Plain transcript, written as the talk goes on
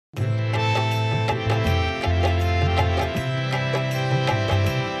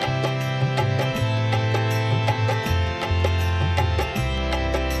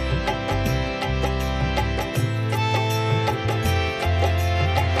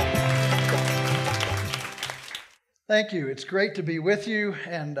Thank you. It's great to be with you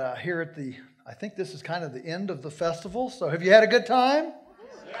and here at I think this is kind of the end of the festival. So have you had a good time?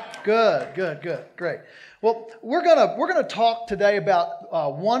 Yeah. Good, great. Well, we're gonna talk today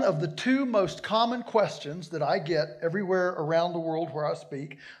about one of the two most common questions that I get everywhere around the world where I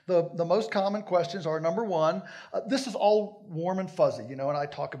speak. The most common questions are, number one, this is all warm and fuzzy, and I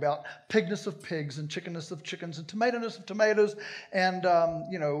talk about pigness of pigs and chickenness of chickens and tomatoness of tomatoes and,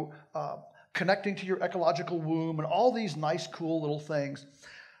 connecting to your ecological womb and all these nice, cool little things.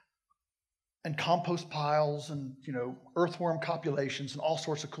 And compost piles and, earthworm copulations and all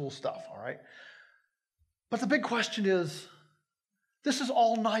sorts of cool stuff, all right? But the big question is, this is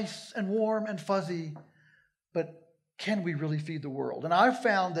all nice and warm and fuzzy, but can we really feed the world? And I've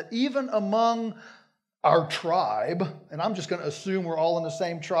found that even among our tribe, and I'm just going to assume we're all in the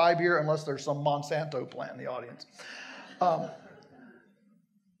same tribe here unless there's some Monsanto plant in the audience,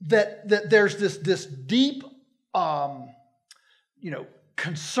 that there's this deep,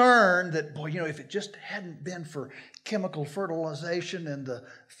 concern that, if it just hadn't been for chemical fertilization and the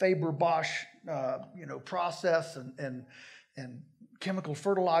Faber-Bosch, process and chemical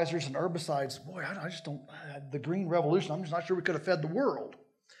fertilizers and herbicides, I just don't, the green revolution, I'm just not sure we could have fed the world.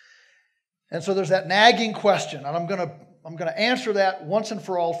 And so there's that nagging question, and I'm gonna answer that once and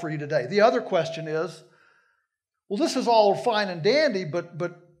for all for you today. The other question is, well, this is all fine and dandy,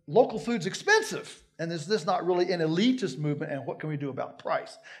 but local food's expensive. And is this not really an elitist movement? And what can we do about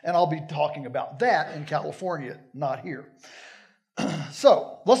price? And I'll be talking about that in California, not here.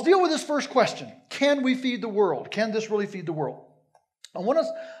 So let's deal with this first question. Can we feed the world? Can this really feed the world? I want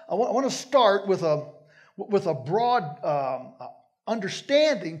to start with a broad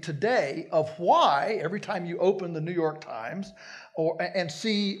understanding today of why every time you open the New York Times and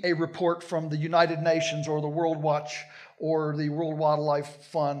see a report from the United Nations or the World Watch or the World Wildlife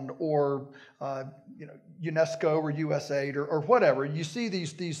Fund or UNESCO or USAID or whatever, you see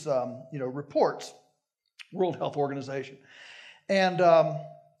these reports, World Health Organization, and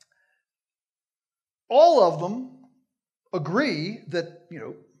all of them agree that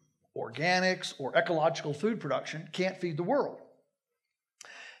organics or ecological food production can't feed the world,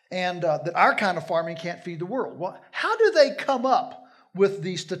 and that our kind of farming can't feed the world. Well, how do they come up with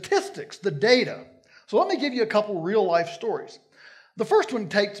the statistics, the data? So let me give you a couple real-life stories. The first one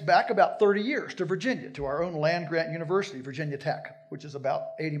takes back about 30 years to Virginia, to our own land-grant university, Virginia Tech, which is about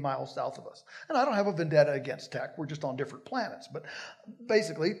 80 miles south of us. And I don't have a vendetta against Tech. We're just on different planets. But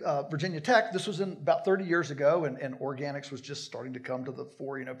basically, Virginia Tech, this was in about 30 years ago, and organics was just starting to come to the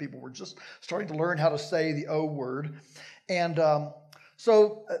fore. People were just starting to learn how to say the O word. And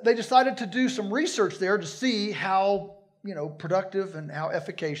so they decided to do some research there to see how productive and how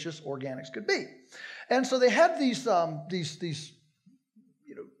efficacious organics could be. And so they had these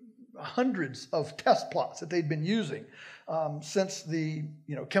hundreds of test plots that they'd been using since the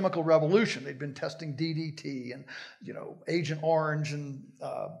chemical revolution. They'd been testing DDT and Agent Orange and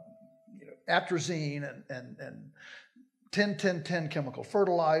atrazine and 10-10-10 chemical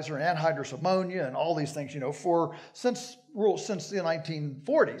fertilizer and anhydrous ammonia and all these things since the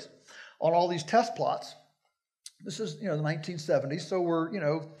 1940s on all these test plots. This is, the 1970s, so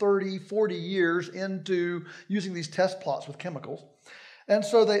we're, 30, 40 years into using these test plots with chemicals. And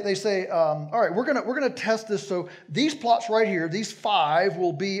so they say, all right, we're gonna test this. So these plots right here, these 5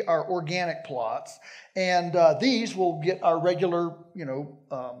 will be our organic plots, and these will get our regular,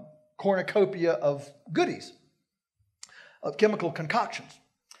 cornucopia of goodies, of chemical concoctions.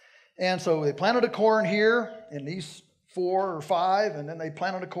 And so they planted a corn here in these 4 or 5, and then they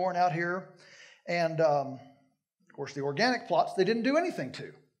planted a corn out here, and of course, the organic plots, they didn't do anything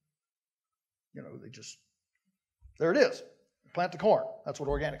to. They just, there it is. Plant the corn. That's what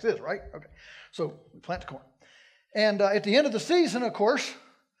organics is, right? Okay. So we plant the corn. And at the end of the season, of course,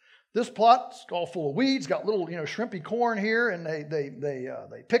 this plot's all full of weeds, got little, shrimpy corn here, and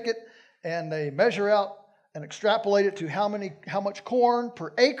they pick it, and they measure out and extrapolate it to how much corn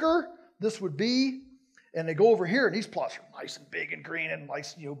per acre this would be. And they go over here, and these plots are nice and big and green and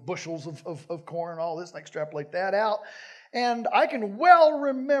nice, bushels of corn and all this, and they extrapolate that out. And I can well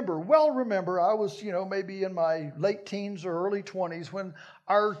remember, I was, maybe in my late teens or early 20s when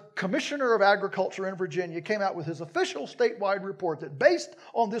our Commissioner of Agriculture in Virginia came out with his official statewide report that based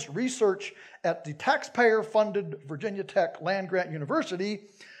on this research at the taxpayer-funded Virginia Tech land-grant university,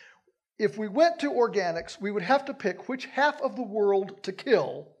 if we went to organics, we would have to pick which half of the world to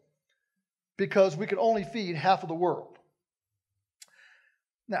kill because we could only feed half of the world.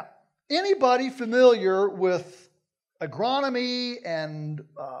 Now, anybody familiar with agronomy and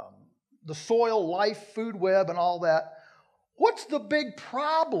the soil life food web and all that, what's the big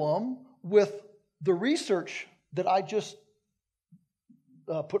problem with the research that I just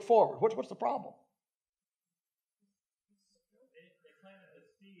put forward? What's the problem?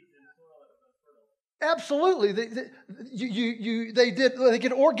 Absolutely. They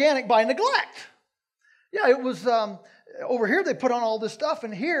get organic by neglect. Yeah, it was over here they put on all this stuff,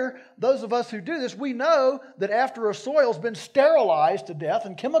 and here, those of us who do this, we know that after a soil's been sterilized to death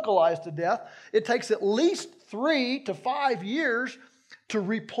and chemicalized to death, it takes at least 3 to 5 years to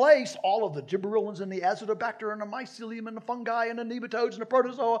replace all of the gibberellins and the azotobacter and the mycelium and the fungi and the nematodes and the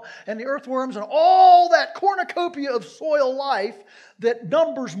protozoa and the earthworms and all that cornucopia of soil life that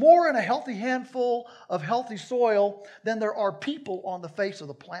numbers more in a healthy handful of healthy soil than there are people on the face of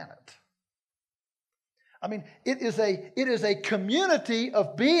the planet. I mean, it is a community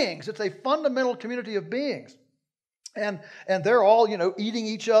of beings. It's a fundamental community of beings. And they're all, eating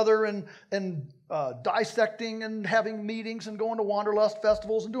each other and dissecting and having meetings and going to Wanderlust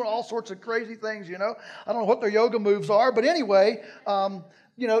festivals and doing all sorts of crazy things, I don't know what their yoga moves are, but anyway,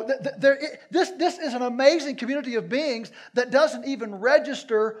 this is an amazing community of beings that doesn't even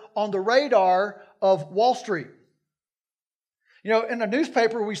register on the radar of Wall Street. In the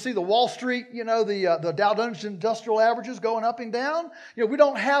newspaper, we see the Wall Street, the Dow Jones Industrial Averages going up and down. We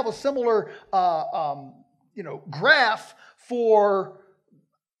don't have a similar, graph for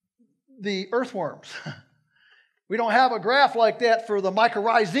the earthworms. We don't have a graph like that for the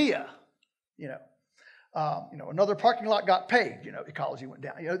mycorrhizae. Another parking lot got paved. Ecology went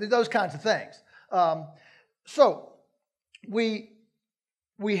down. Those kinds of things. So we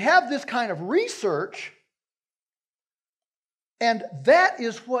have this kind of research. And that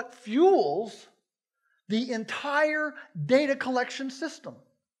is what fuels the entire data collection system.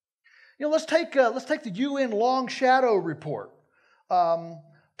 Let's take the UN Long Shadow report,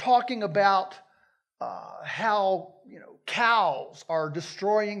 talking about how cows are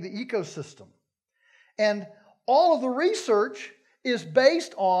destroying the ecosystem, and all of the research is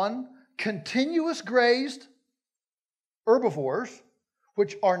based on continuous grazed herbivores,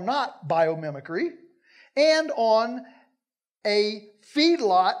 which are not biomimicry, and on a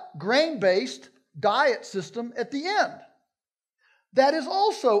feedlot, grain-based diet system at the end. That is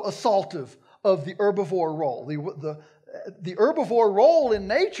also assaultive of the herbivore role. The herbivore role in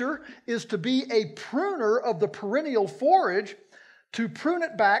nature is to be a pruner of the perennial forage to prune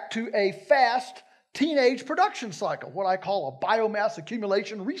it back to a fast teenage production cycle, what I call a biomass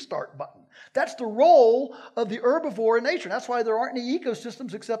accumulation restart button. That's the role of the herbivore in nature. That's why there aren't any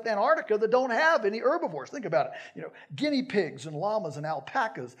ecosystems except Antarctica that don't have any herbivores. Think about it. Guinea pigs and llamas and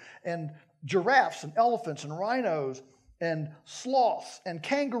alpacas and giraffes and elephants and rhinos and sloths and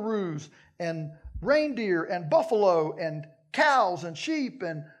kangaroos and reindeer and buffalo and cows and sheep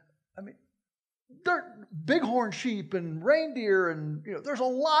and bighorn sheep and reindeer and there's a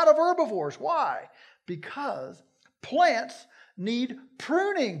lot of herbivores. Why? Because plants need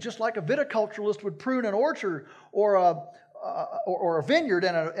pruning, just like a viticulturalist would prune an orchard, or a vineyard,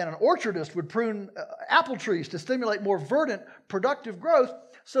 and an orchardist would prune apple trees to stimulate more verdant, productive growth.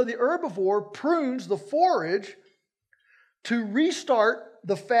 So the herbivore prunes the forage to restart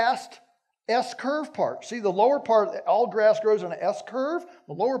the fast S-curve part. See, the lower part, all grass grows in an S-curve.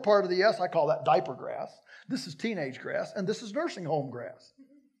 The lower part of the S, I call that diaper grass. This is teenage grass, and this is nursing home grass.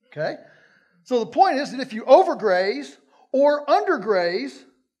 Okay? So the point is that if you overgraze or undergraze,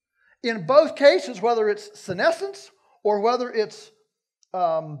 in both cases, whether it's senescence or whether it's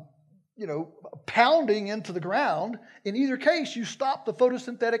pounding into the ground, in either case, you stop the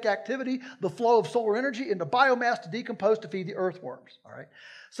photosynthetic activity, the flow of solar energy into biomass to decompose to feed the earthworms. All right.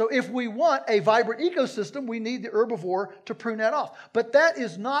 So if we want a vibrant ecosystem, we need the herbivore to prune that off. But that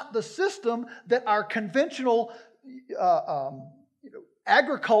is not the system that our conventional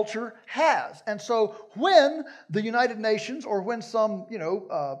agriculture has. And so when the United Nations or when some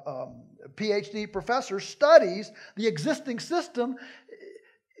PhD professor studies the existing system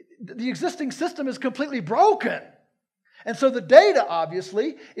is completely broken. And so the data,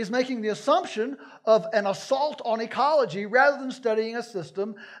 obviously, is making the assumption of an assault on ecology rather than studying a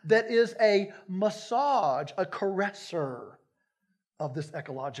system that is a massage, a caresser of this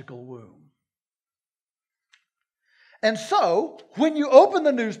ecological womb. And so, when you open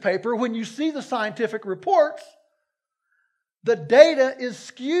the newspaper, when you see the scientific reports, the data is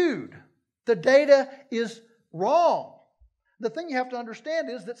skewed. The data is wrong. The thing you have to understand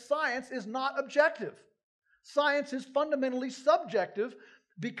is that science is not objective. Science is fundamentally subjective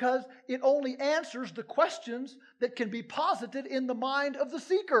because it only answers the questions that can be posited in the mind of the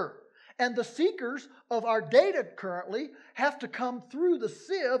seeker. And the seekers of our data currently have to come through the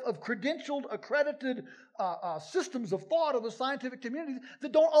sieve of credentialed, accredited systems of thought of the scientific community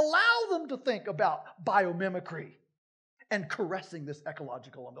that don't allow them to think about biomimicry and caressing this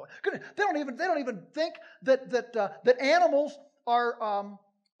ecological underlying. They don't even think that animals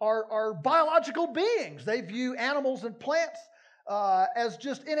are biological beings. They view animals and plants as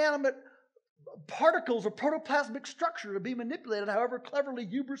just inanimate particles of protoplasmic structure to be manipulated however cleverly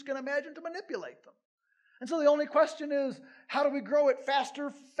hubris can imagine to manipulate them. And so the only question is, how do we grow it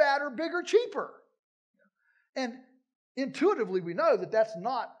faster, fatter, bigger, cheaper? And intuitively we know that that's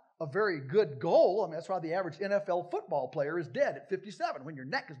not a very good goal. I mean, that's why the average NFL football player is dead at 57. When your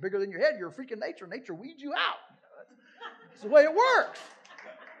neck is bigger than your head, you're a freak of nature. Nature weeds you out. That's the way it works.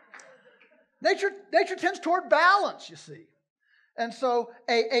 Nature tends toward balance, you see. And so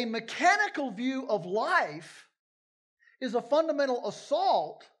a mechanical view of life is a fundamental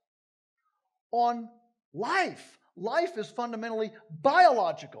assault on life. Life is fundamentally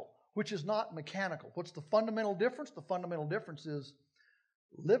biological, which is not mechanical. What's the fundamental difference? The fundamental difference is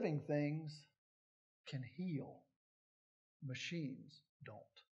living things can heal. Machines don't.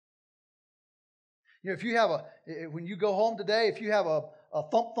 You know, if you have when you go home today, if you have a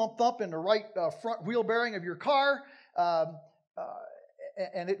thump, thump, thump in the right front wheel bearing of your car,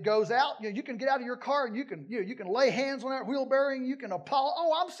 and it goes out, you can get out of your car and you can lay hands on that wheel bearing. You can apologize.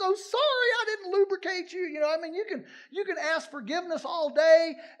 Oh, I'm so sorry, I didn't lubricate you. You can ask forgiveness all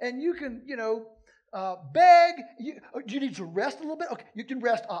day, and you can beg. You need to rest a little bit. Okay, you can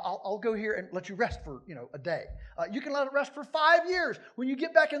rest. I'll go here and let you rest for a day. You can let it rest for 5 years. When you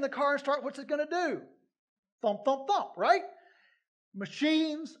get back in the car and start, what's it going to do? Thump, thump, thump. Right?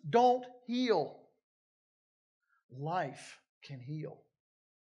 Machines don't heal. Life can heal.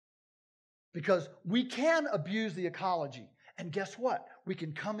 Because we can abuse the ecology. And guess what? We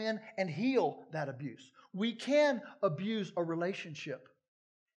can come in and heal that abuse. We can abuse a relationship.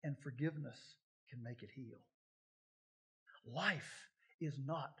 And forgiveness can make it heal. Life is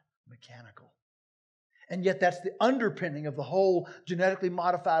not mechanical. And yet that's the underpinning of the whole genetically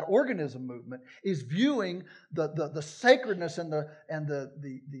modified organism movement, is viewing the sacredness and the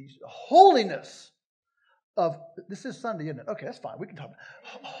holiness of, this is Sunday, isn't it? Okay, that's fine. We can talk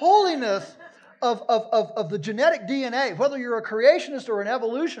about holiness of the genetic DNA. Whether you're a creationist or an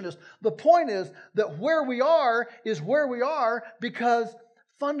evolutionist, the point is that where we are is where we are because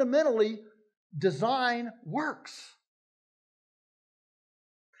fundamentally design works.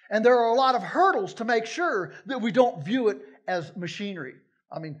 And there are a lot of hurdles to make sure that we don't view it as machinery.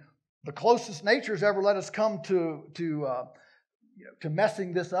 I mean, the closest nature's ever let us come to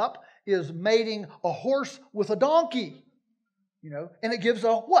messing this up is mating a horse with a donkey, and it gives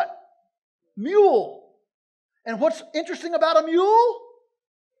a what? Mule. And what's interesting about a mule?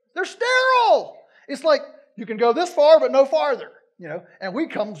 They're sterile. It's like you can go this far but no farther, and we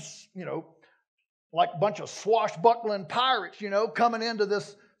come, like a bunch of swashbuckling pirates, coming into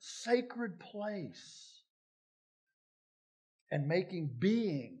this sacred place and making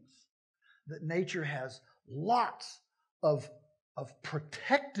beings that nature has lots of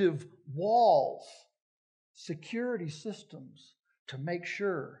protective walls, security systems to make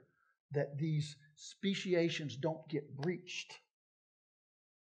sure that these speciations don't get breached.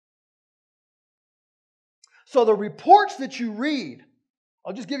 So the reports that you read,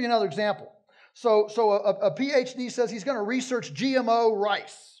 I'll just give you another example. So a PhD says he's going to research GMO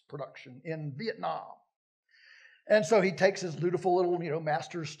rice production in Vietnam. And so he takes his dutiful little,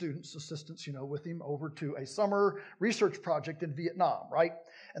 master's students, assistants, with him over to a summer research project in Vietnam, right?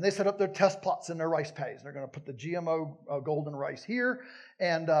 And they set up their test plots in their rice paddies. They're going to put the GMO golden rice here,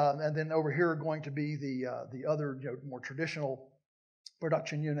 and then over here are going to be the other, more traditional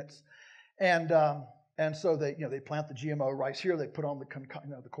production units. And so they plant the GMO rice here. They put on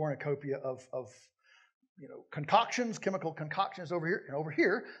the cornucopia of concoctions, chemical concoctions over here. And over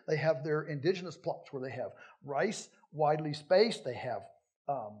here, they have their indigenous plots where they have rice widely spaced. They have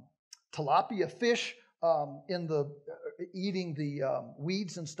tilapia fish eating the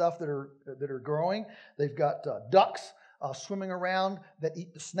weeds and stuff that are growing. They've got ducks swimming around that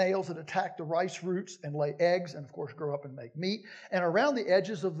eat the snails that attack the rice roots and lay eggs and, of course, grow up and make meat. And around the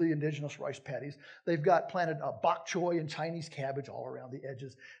edges of the indigenous rice paddies, they've got planted bok choy and Chinese cabbage all around the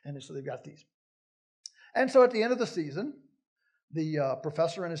edges. And so they've got these. And so at the end of the season, the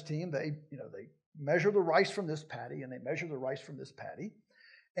professor and his team, they measure the rice from this paddy and they measure the rice from this paddy,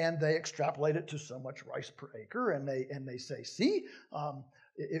 and they extrapolate it to so much rice per acre, and they say, see,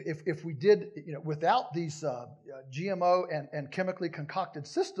 if we did, without these GMO and chemically concocted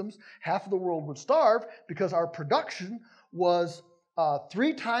systems, half of the world would starve because our production was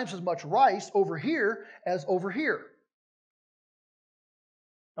 3 times as much rice over here as over here.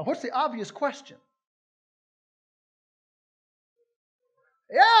 Now, what's the obvious question?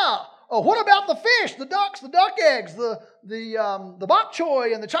 Yeah. Oh, what about the fish, the ducks, the duck eggs, the bok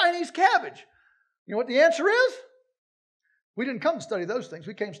choy, and the Chinese cabbage? You know what the answer is? We didn't come to study those things.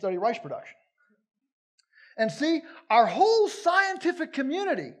 We came to study rice production. And see, our whole scientific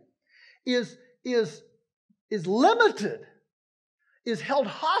community is limited, is held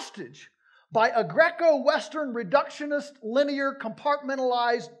hostage by a Greco-Western reductionist, linear,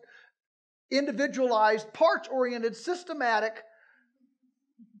 compartmentalized, individualized, parts-oriented, systematic,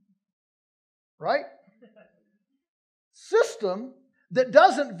 right? System that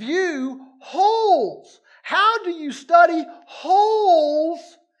doesn't view wholes. How do you study wholes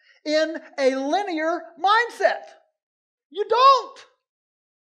in a linear mindset? You don't.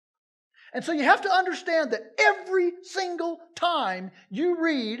 And so you have to understand that every single time you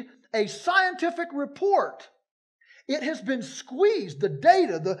read a scientific report, it has been squeezed. The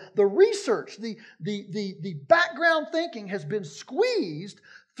data, the research, the background thinking has been squeezed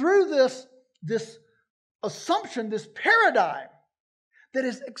through this assumption, this paradigm that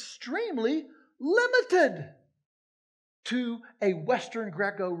is extremely limited to a Western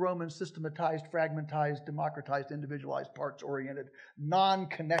Greco-Roman systematized, fragmentized, democratized, individualized, parts-oriented,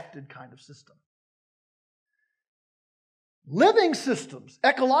 non-connected kind of system. Living systems,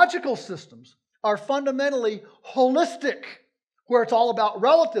 ecological systems, are fundamentally holistic, where it's all about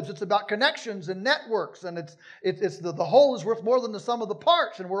relatives, it's about connections and networks, and it's the whole is worth more than the sum of the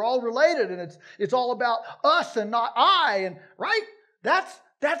parts, and we're all related, and it's all about us and not I, and right?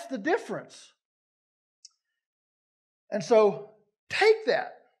 That's the difference. And so take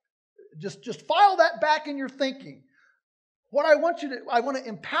that. Just file that back in your thinking. I want to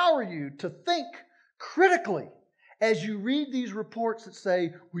empower you to think critically as you read these reports that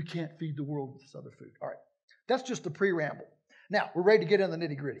say we can't feed the world with this other food. All right, that's just the preamble. Now, we're ready to get in the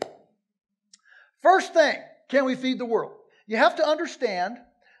nitty-gritty. First thing, can we feed the world? You have to understand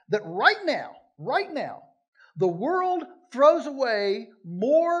that right now, the world throws away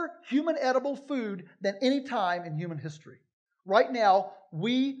more human edible food than any time in human history. Right now,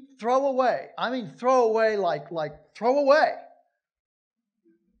 we throw away, like throw away,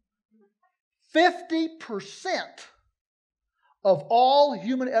 50% of all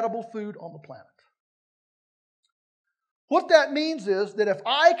human edible food on the planet. What that means is that if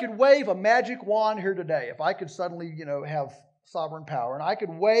I could wave a magic wand here today, if I could suddenly, have sovereign power, and I could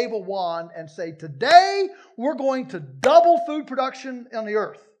wave a wand and say, today we're going to double food production on the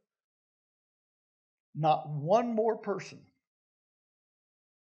earth, not one more person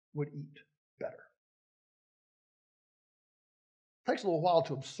would eat better. It takes a little while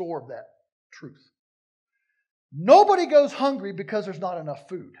to absorb that truth. Nobody goes hungry because there's not enough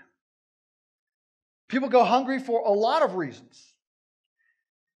food. People go hungry for a lot of reasons.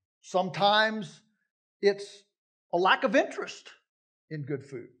 Sometimes it's a lack of interest in good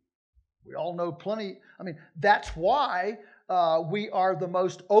food. We all know plenty. That's why we are the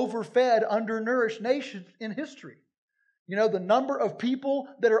most overfed, undernourished nation in history. The number of people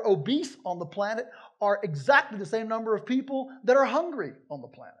that are obese on the planet are exactly the same number of people that are hungry on the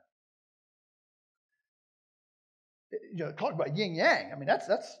planet. Talk about yin yang.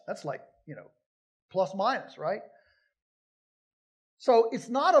 That's like, plus minus, right? So it's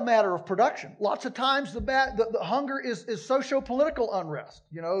not a matter of production. Lots of times the hunger is socio-political unrest.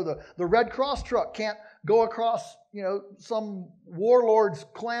 The Red Cross truck can't go across, some warlord's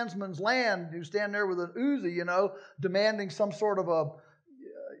clansman's land who stand there with an Uzi, demanding some sort of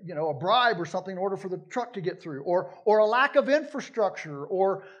a bribe or something in order for the truck to get through, or a lack of infrastructure,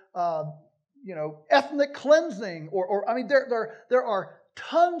 or ethnic cleansing, there are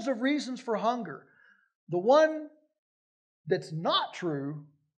tons of reasons for hunger. The one that's not true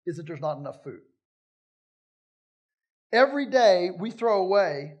is that there's not enough food. Every day we throw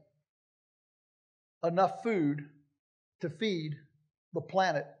away enough food to feed the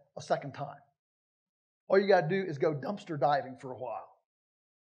planet a second time. All you got to do is go dumpster diving for a while,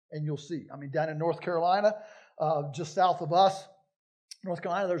 and you'll see. Down in North Carolina, just south of us, North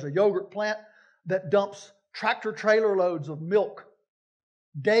Carolina, there's a yogurt plant that dumps tractor-trailer loads of milk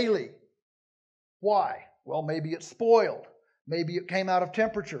daily. Why? Well, maybe it's spoiled. Maybe it came out of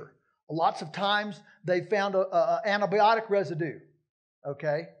temperature. Lots of times they found a antibiotic residue,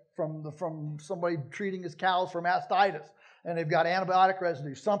 okay, from somebody treating his cows for mastitis, and they've got antibiotic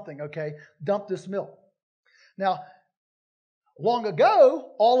residue, something, okay, dump this milk. Now, long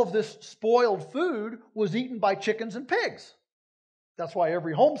ago, all of this spoiled food was eaten by chickens and pigs. That's why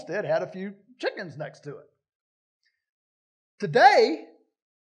every homestead had a few chickens next to it. Today,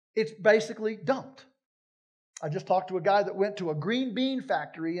 it's basically dumped. I just talked to a guy that went to a green bean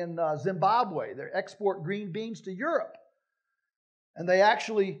factory in Zimbabwe. They export green beans to Europe. And they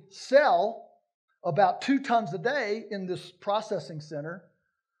actually sell about 2 tons a day in this processing center,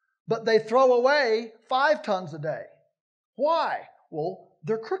 but they throw away 5 tons a day. Why? Well,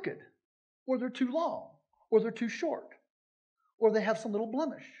 they're crooked, or they're too long, or they're too short, or they have some little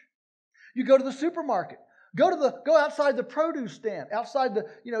blemish. You go to the supermarket. Go outside the produce stand. Outside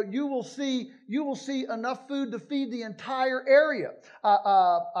you will see enough food to feed the entire area.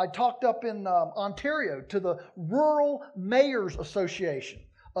 I talked up in Ontario to the Rural Mayors Association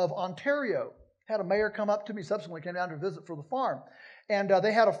of Ontario. Had a mayor come up to me, subsequently came down to visit for the farm, and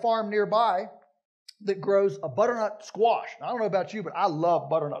they had a farm nearby that grows a butternut squash. Now, I don't know about you, but I love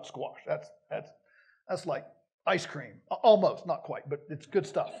butternut squash. That's like ice cream, almost, not quite, but it's good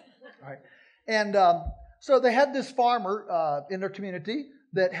stuff. All right, and so they had this farmer in their community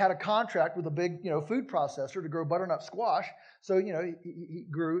that had a contract with a big, food processor to grow butternut squash. So, he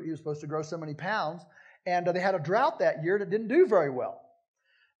was supposed to grow so many pounds, and they had a drought that year that didn't do very well.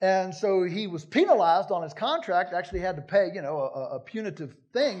 And so he was penalized on his contract, actually had to pay, a punitive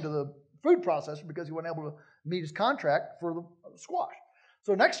thing to the food processor because he wasn't able to meet his contract for the squash.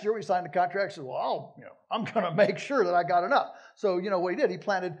 So next year we signed the contract, said, well, I'm going to make sure that I got enough. So, what he did, he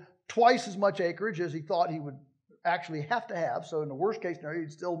planted twice as much acreage as he thought he would actually have to have. So in the worst case scenario,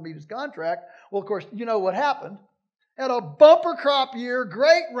 he'd still meet his contract. Well, of course, you know what happened. Had a bumper crop year,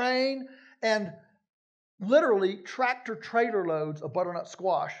 great rain, and literally tractor-trailer loads of butternut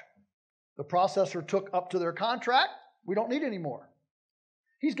squash. The processor took up to their contract. We don't need any more.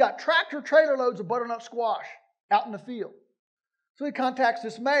 He's got tractor-trailer loads of butternut squash out in the field. So he contacts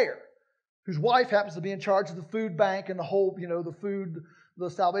this mayor, whose wife happens to be in charge of the food bank and the whole, the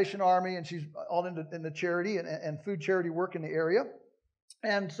Salvation Army, and she's all in the charity and food charity work in the area.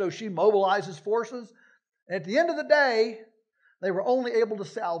 And so she mobilizes forces. And at the end of the day, they were only able to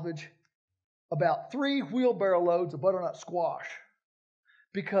salvage about 3 wheelbarrow loads of butternut squash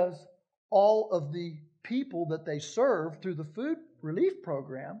because all of the people that they served through the food relief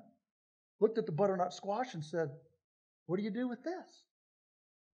program looked at the butternut squash and said, what do you do with this?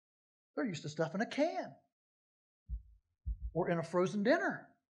 They're used to stuff in a can or in a frozen dinner.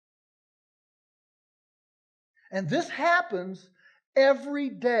 And this happens every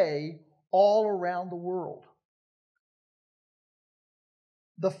day all around the world.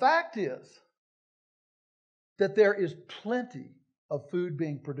 The fact is that there is plenty of food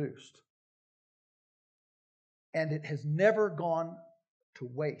being produced, and it has never gone to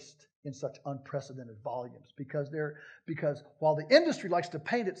waste in such unprecedented volumes because while the industry likes to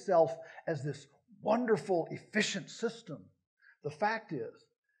paint itself as this wonderful, efficient system, the fact is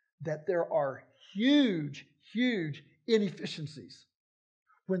that there are huge, huge inefficiencies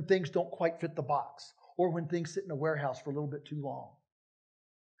when things don't quite fit the box or when things sit in a warehouse for a little bit too long.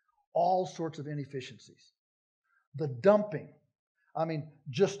 All sorts of inefficiencies. The dumping.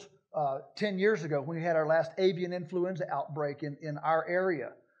 Just 10 years ago when we had our last avian influenza outbreak in our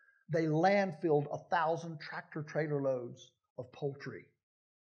area, they landfilled 1,000 tractor-trailer loads of poultry.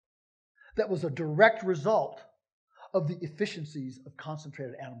 That was a direct result of the efficiencies of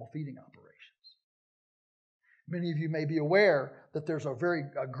concentrated animal feeding operations. Many of you may be aware that there's a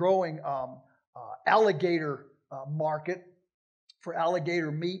growing alligator market for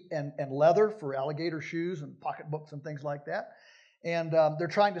alligator meat and leather, for alligator shoes and pocketbooks and things like that. And they're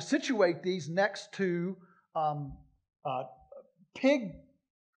trying to situate these next to pig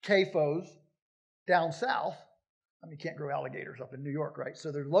CAFOs down south. You can't grow alligators up in New York, right?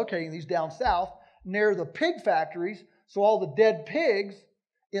 So they're locating these down south near the pig factories, so all the dead pigs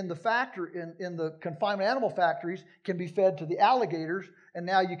in the factory, in the confinement animal factories, can be fed to the alligators, and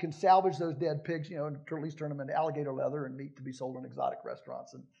now you can salvage those dead pigs, and to at least turn them into alligator leather and meat to be sold in exotic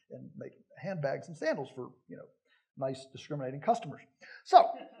restaurants and make handbags and sandals for, nice discriminating customers.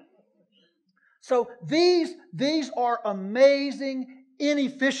 So these are amazing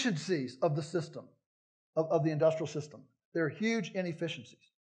inefficiencies of the system, of the industrial system. They're huge inefficiencies.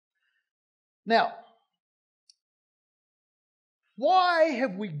 Now, why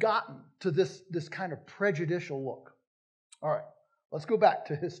have we gotten to this kind of prejudicial look? All right, let's go back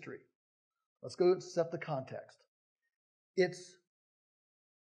to history. Let's go set the context. We're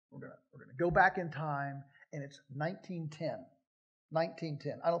going to go back in time, and it's 1910.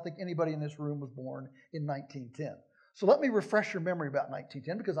 1910. I don't think anybody in this room was born in 1910. So let me refresh your memory about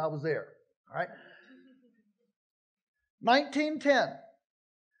 1910 because I was there. All right. 1910.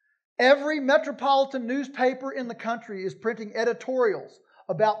 Every metropolitan newspaper in the country is printing editorials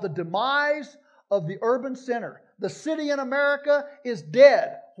about the demise of the urban center. The city in America is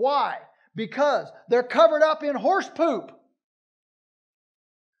dead. Why? Because they're covered up in horse poop.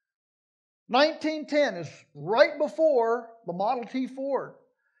 1910 is right before the Model T Ford.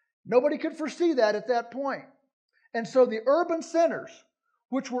 Nobody could foresee that at that point. And so the urban centers,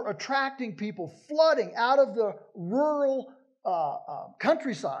 which were attracting people flooding out of the rural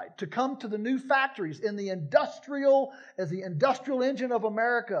countryside to come to the new factories in the industrial engine of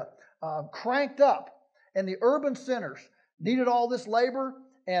America cranked up, and the urban centers needed all this labor,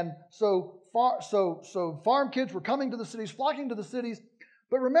 and so farm kids were coming to the cities, flocking to the cities.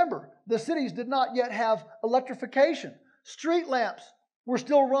 But remember, the cities did not yet have electrification. Street lamps were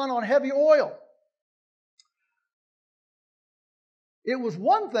still run on heavy oil. It was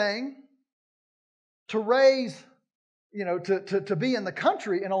one thing to raise, to be in the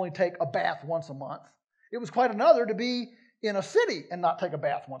country and only take a bath once a month. It was quite another to be in a city and not take a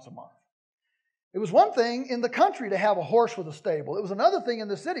bath once a month. It was one thing in the country to have a horse with a stable. It was another thing in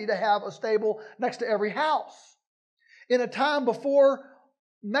the city to have a stable next to every house. In a time before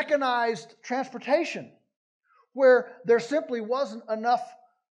mechanized transportation, where there simply wasn't enough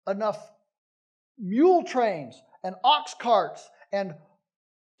mule trains and ox carts and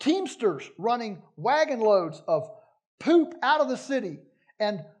teamsters running wagon loads of poop out of the city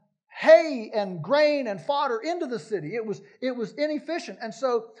and hay and grain and fodder into the city. It was inefficient, and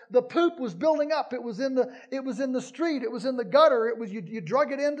so the poop was building up. It was in the street. It was in the gutter. It was you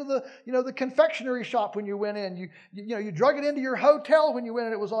drug it into the confectionery shop when you went in. You drug it into your hotel when you went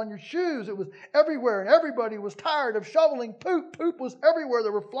in. It was on your shoes. It was everywhere, and everybody was tired of shoveling poop. Poop was everywhere.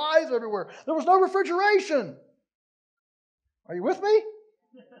 There were flies everywhere. There was no refrigeration. Are you with me?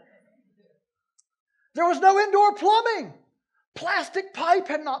 There was no indoor plumbing. Plastic pipe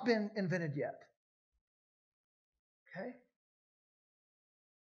had not been invented yet. Okay?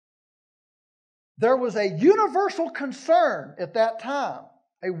 There was a universal concern at that time,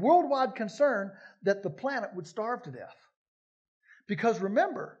 a worldwide concern, that the planet would starve to death. Because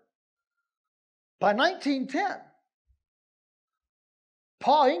remember, by 1910,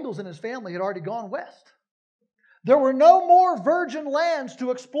 Pa Ingalls and his family had already gone west. There were no more virgin lands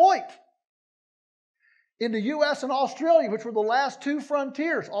to exploit. In the U.S. and Australia, which were the last two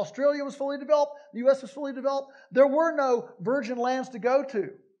frontiers, Australia was fully developed, the U.S. was fully developed. There were no virgin lands to go to.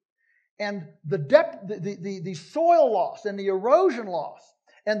 And the soil loss and the erosion loss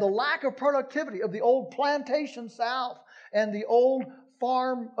and the lack of productivity of the old plantation South and the old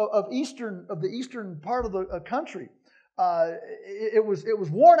farm of the eastern part of the country, it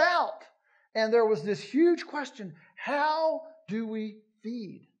was worn out. And there was this huge question: how do we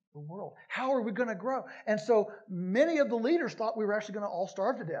feed the world? How are we going to grow? And so many of the leaders thought we were actually going to all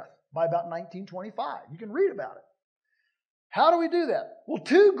starve to death by about 1925. You can read about it. How do we do that? Well,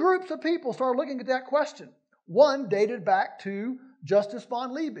 two groups of people started looking at that question. One dated back to Justus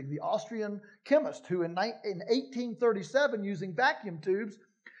von Liebig, the Austrian chemist, who in 1837, using vacuum tubes,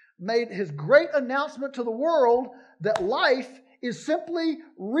 made his great announcement to the world that life is simply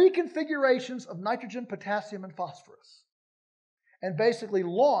reconfigurations of nitrogen, potassium, and phosphorus, and basically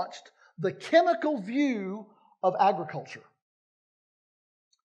launched the chemical view of agriculture.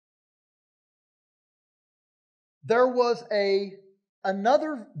 There was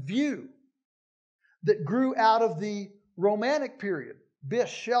another view that grew out of the Romantic period. Bysshe,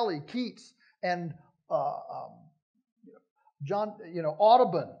 Shelley, Keats, and John,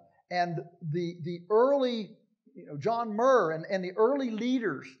 Audubon, and the early, John Muir, and the early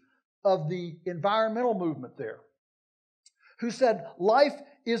leaders of the environmental movement there, who said life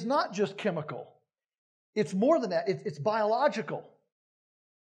is not just chemical. It's more than that. It's biological.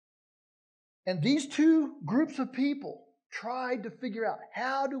 And these two groups of people tried to figure out,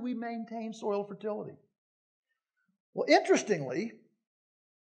 how do we maintain soil fertility? Well, interestingly,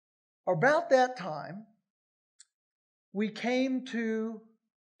 about that time, we came to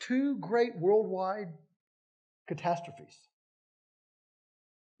two great worldwide catastrophes: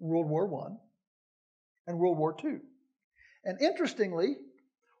 World War I and World War II. And interestingly,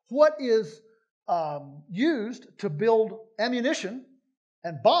 what is used to build ammunition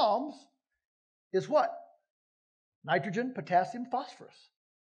and bombs is what? Nitrogen, potassium, phosphorus.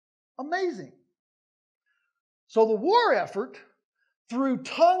 Amazing. So the war effort, through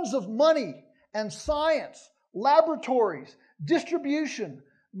tons of money and science, laboratories, distribution,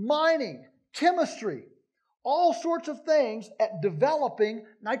 mining, chemistry, all sorts of things at developing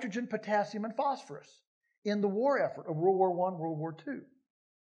nitrogen, potassium, and phosphorus in the war effort of World War I, World War II.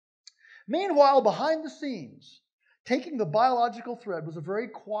 Meanwhile, behind the scenes, taking the biological thread, was a very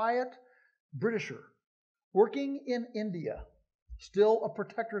quiet Britisher working in India, still a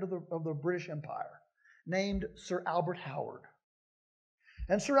protectorate of the British Empire, named Sir Albert Howard.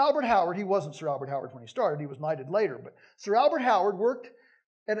 And Sir Albert Howard, he wasn't Sir Albert Howard when he started, he was knighted later, but Sir Albert Howard worked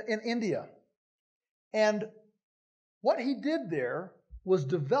in India. And what he did there was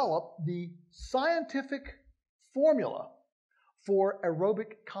develop the scientific formula for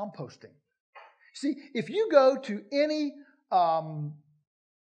aerobic composting. See, if you go to any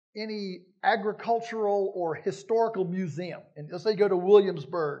agricultural or historical museum, and let's say you go to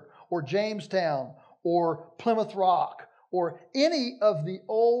Williamsburg or Jamestown or Plymouth Rock or any of the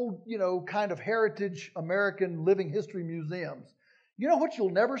old, kind of heritage American living history museums, you know what you'll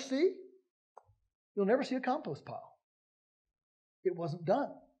never see? You'll never see a compost pile. It wasn't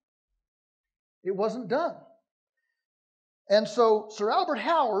done. It wasn't done. And so Sir Albert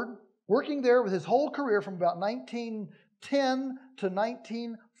Howard, working there with his whole career from about 1910 to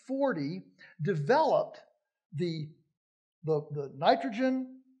 1940, developed the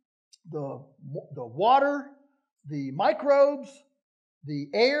nitrogen, the water, the microbes, the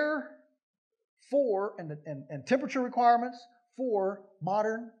air for and temperature requirements for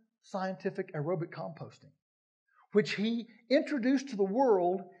modern scientific aerobic composting, which he introduced to the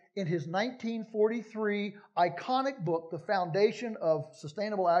world in his 1943 iconic book, The Foundation of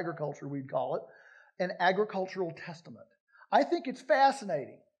Sustainable Agriculture, we'd call it, An Agricultural Testament. I think it's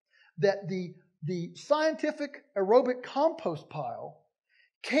fascinating that the scientific aerobic compost pile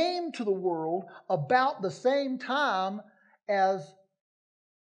came to the world about the same time as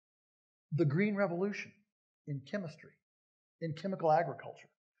the Green Revolution in chemistry, in chemical agriculture.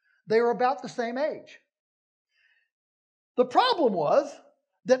 They were about the same age. The problem was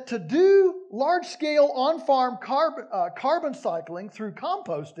that to do large-scale on-farm carbon cycling through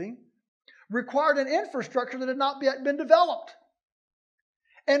composting required an infrastructure that had not yet been developed.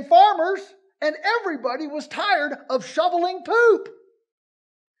 And farmers and everybody was tired of shoveling poop.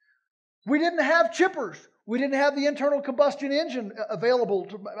 We didn't have chippers. We didn't have the internal combustion engine available.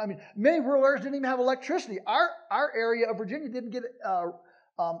 Many rural areas didn't even have electricity. Our area of Virginia didn't get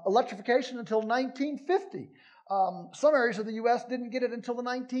electrification until 1950. Some areas of the U.S. didn't get it until the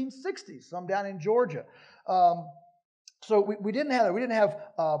 1960s. Some down in Georgia. So we didn't have that.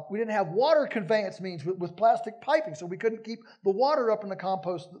 We didn't have water conveyance means with plastic piping, so we couldn't keep the water up in the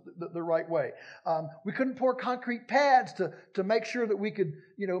compost the right way. We couldn't pour concrete pads to make sure that we could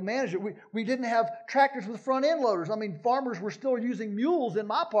manage it. We didn't have tractors with front end loaders. Farmers were still using mules in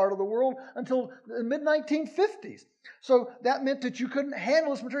my part of the world until the mid 1950s. So that meant that you couldn't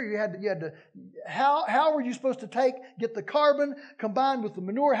handle this material. You had to how were you supposed to get the carbon combined with the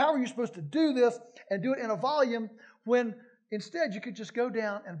manure? How were you supposed to do this and do it in a volume when instead you could just go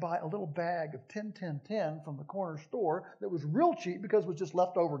down and buy a little bag of 10-10-10 from the corner store that was real cheap because it was just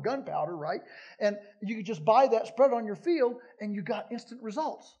leftover gunpowder, right? And you could just buy that, spread it on your field, and you got instant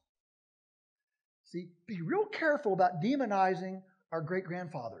results. See, be real careful about demonizing our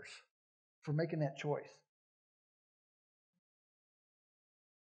great-grandfathers for making that choice.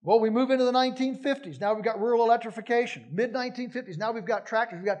 Well, we move into the 1950s. Now we've got rural electrification. Mid-1950s, now we've got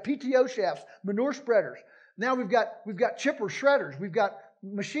tractors. We've got PTO shafts, manure spreaders. Now we've got chipper shredders. We've got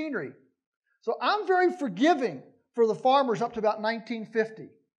machinery. So I'm very forgiving for the farmers up to about 1950.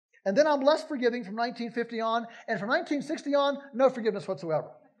 And then I'm less forgiving from 1950 on. And from 1960 on, no forgiveness whatsoever.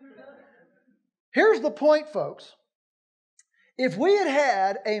 Here's the point, folks. If we had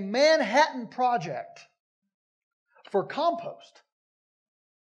had a Manhattan Project for compost,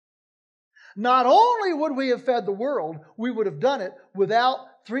 not only would we have fed the world, we would have done it without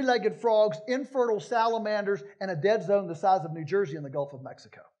three-legged frogs, infertile salamanders, and a dead zone the size of New Jersey in the Gulf of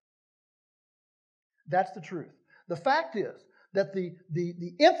Mexico. That's the truth. The fact is that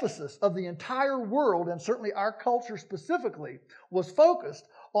the emphasis of the entire world, and certainly our culture specifically, was focused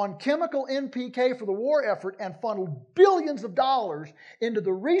on chemical NPK for the war effort and funneled billions of dollars into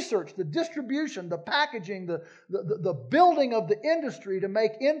the research, the distribution, the packaging, the building of the industry to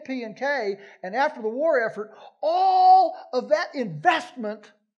make NP and K. And after the war effort, all of that investment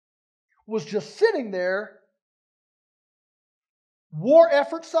was just sitting there, war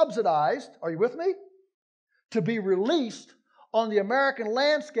effort subsidized, are you with me? To be released on the American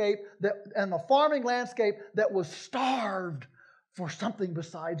landscape and the farming landscape that was starved for something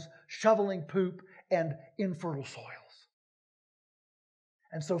besides shoveling poop and infertile soils.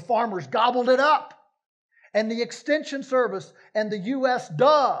 And so farmers gobbled it up. And the Extension Service and the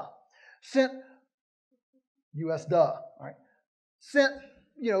USDA sent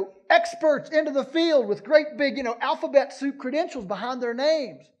experts into the field with great big, alphabet soup credentials behind their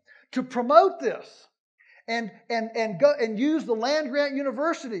names to promote this. And go and use the land-grant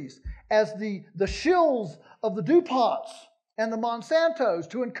universities as the shills of the DuPonts and the Monsantos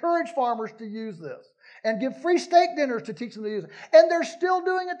to encourage farmers to use this and give free steak dinners to teach them to use it. And they're still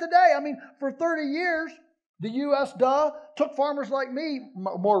doing it today. I mean, for 30 years, the U.S. took farmers like me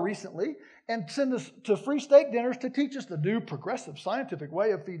more recently and sent us to free steak dinners to teach us the new progressive scientific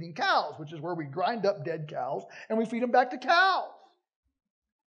way of feeding cows, which is where we grind up dead cows and we feed them back to cows.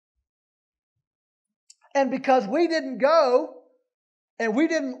 And because we didn't go and we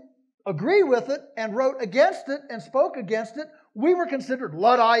didn't agree with it and wrote against it and spoke against it, we were considered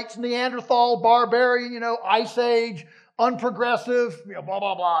Luddites, Neanderthal, barbarian, Ice Age, unprogressive, blah,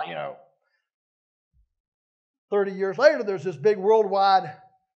 blah, blah, 30 years later, there's this big worldwide,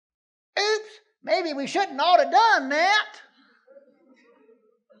 oops, maybe we shouldn't ought have done that.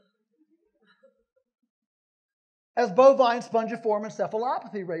 As bovine spongiform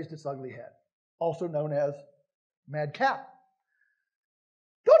encephalopathy raised its ugly head, also known as mad cow.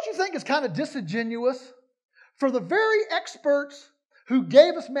 Don't you think it's kind of disingenuous for the very experts who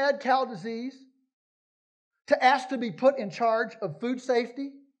gave us mad cow disease to ask to be put in charge of food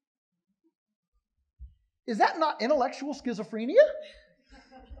safety? Is that not intellectual schizophrenia?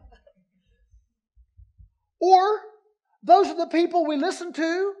 Or those are the people we listen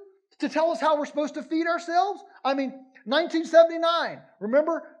to tell us how we're supposed to feed ourselves? I mean, 1979,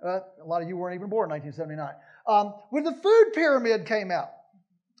 remember? A lot of you weren't even born in 1979. When the food pyramid came out.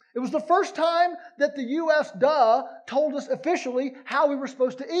 It was the first time that the U.S. told us officially how we were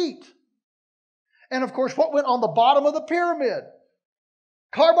supposed to eat. And of course, what went on the bottom of the pyramid?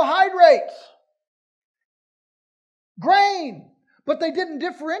 Carbohydrates. Grain. But they didn't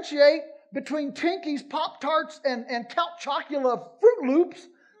differentiate between Tinkies, Pop-Tarts, and Count Chocula Fruit Loops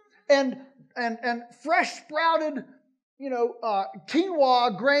and fresh sprouted,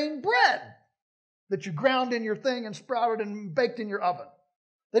 quinoa grain bread that you ground in your thing and sprouted and baked in your oven.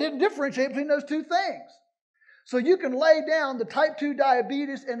 They didn't differentiate between those two things. So you can lay down the type 2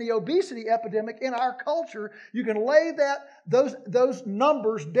 diabetes and the obesity epidemic in our culture. You can lay those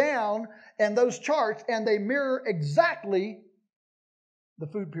numbers down and those charts, and they mirror exactly the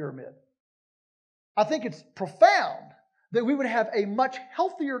food pyramid. I think it's profound that we would have a much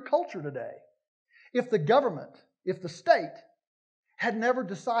healthier culture today if the government, if the state, had never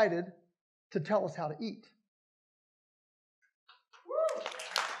decided to tell us how to eat.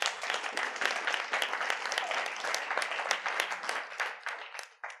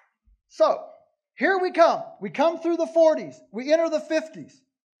 So, here we come. We come through the 40s. We enter the 50s.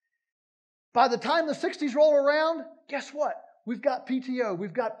 By the time the 60s roll around, guess what? We've got PTO.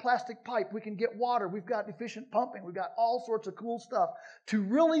 We've got plastic pipe. We can get water. We've got efficient pumping. We've got all sorts of cool stuff to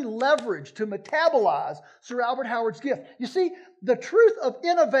really leverage, to metabolize Sir Albert Howard's gift. You see, the truth of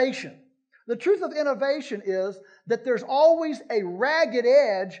innovation is that there's always a ragged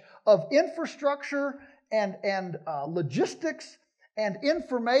edge of infrastructure and logistics and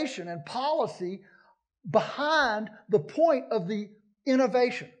information and policy behind the point of the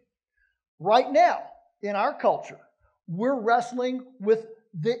innovation. Right now, in our culture, we're wrestling with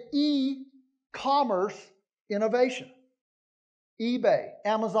the e-commerce innovation. eBay,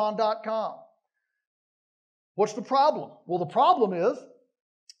 Amazon.com. What's the problem? Well, the problem is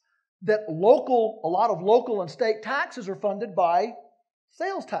that a lot of local and state taxes are funded by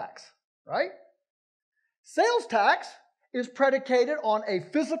sales tax, right? Sales tax is predicated on a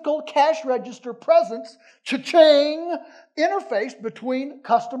physical cash register presence, cha-ching, interface between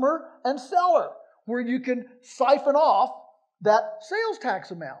customer and seller, where you can siphon off that sales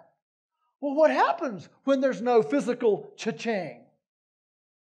tax amount. Well, what happens when there's no physical cha-ching?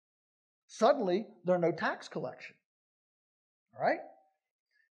 Suddenly, there's no tax collection. All right?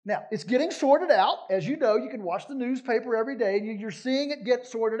 Now, it's getting sorted out. As you know, you can watch the newspaper every day and you're seeing it get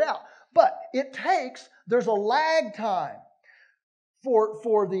sorted out. But there's a lag time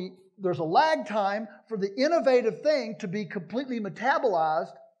for the innovative thing to be completely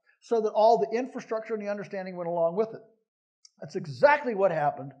metabolized so that all the infrastructure and the understanding went along with it. That's exactly what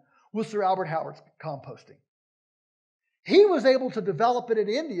happened with Sir Albert Howard's composting. He was able to develop it in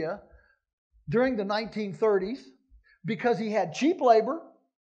India during the 1930s because he had cheap labor,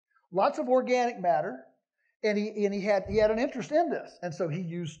 lots of organic matter, and he had an interest in this. And so he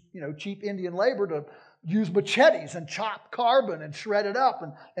used, cheap Indian labor to use machetes and chop carbon and shred it up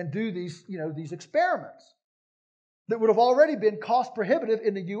and do these experiments that would have already been cost prohibitive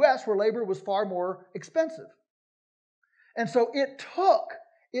in the U.S. where labor was far more expensive. And so it took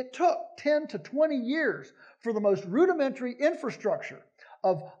 10 to 20 years for the most rudimentary infrastructure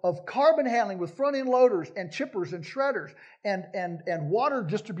of carbon handling with front-end loaders and chippers and shredders and water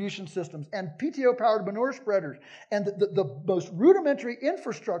distribution systems and PTO-powered manure spreaders and the most rudimentary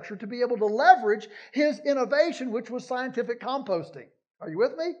infrastructure to be able to leverage his innovation, which was scientific composting. Are you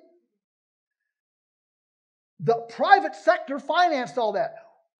with me? The private sector financed all that.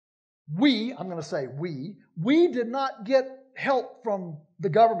 I'm going to say we did not get help from the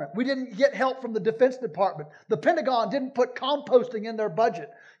government. We didn't get help from the Defense Department. The Pentagon didn't put composting in their budget.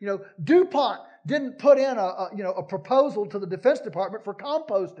 DuPont didn't put in a proposal to the Defense Department for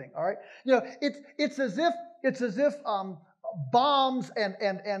composting. All right, it's as if bombs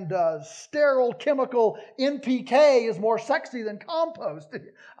and sterile chemical NPK is more sexy than compost.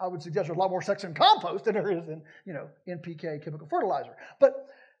 I would suggest there's a lot more sex in compost than there is in NPK chemical fertilizer. But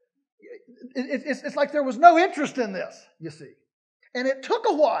it's like there was no interest in this, you see. And it took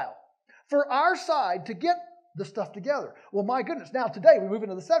a while for our side to get the stuff together. Well, my goodness, now today, we move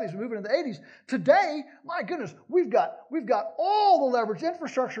into the 70s, we move into the 80s. Today, my goodness, we've got all the leverage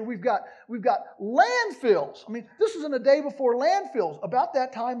infrastructure. We've got landfills. I mean, this is in the day before landfills. About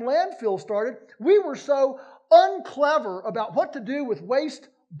that time landfills started, we were so unclever about what to do with waste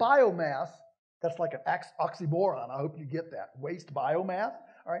biomass. That's like an oxymoron. I hope you get that. Waste biomass,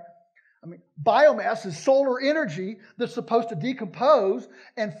 all right? I mean, biomass is solar energy that's supposed to decompose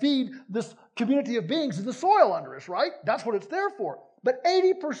and feed this community of beings in the soil under us, right? That's what it's there for. But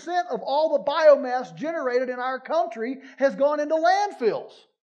 80% of all the biomass generated in our country has gone into landfills.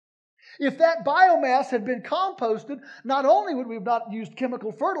 If that biomass had been composted, not only would we have not used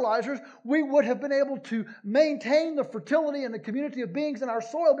chemical fertilizers, we would have been able to maintain the fertility and the community of beings in our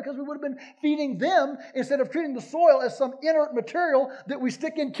soil because we would have been feeding them instead of treating the soil as some inert material that we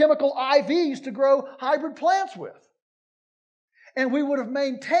stick in chemical IVs to grow hybrid plants with. And we would have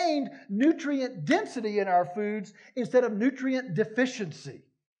maintained nutrient density in our foods instead of nutrient deficiency.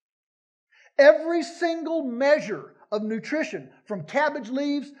 Every single measure of nutrition, from cabbage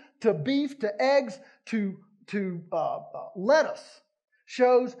leaves to beef to eggs to lettuce,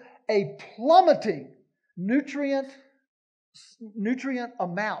 shows a plummeting nutrient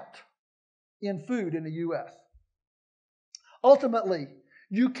amount in food in the U.S. Ultimately,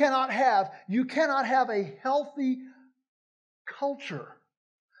 you cannot have a healthy culture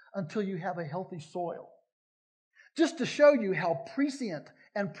until you have a healthy soil. Just to show you how prescient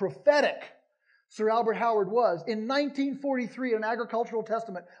and prophetic Sir Albert Howard was, in 1943, an agricultural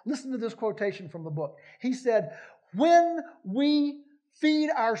testament, listen to this quotation from the book. He said, when we feed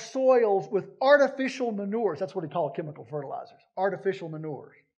our soils with artificial manures, that's what he called chemical fertilizers, artificial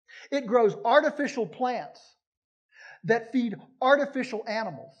manures, it grows artificial plants that feed artificial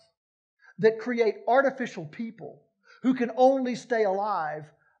animals, that create artificial people who can only stay alive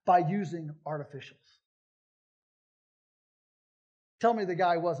by using artificials. Tell me the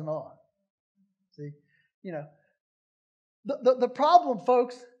guy wasn't on. See, the problem,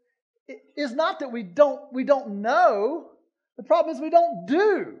 folks, is not that we don't know. The problem is we don't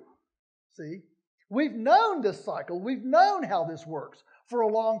do. See, we've known this cycle. We've known how this works for a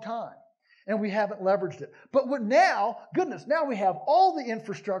long time, and we haven't leveraged it. But now we have all the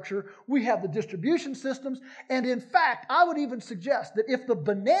infrastructure. We have the distribution systems, and in fact, I would even suggest that if the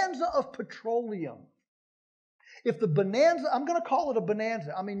bonanza of petroleum, I'm going to call it a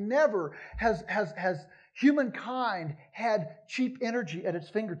bonanza. I mean, never has humankind had cheap energy at its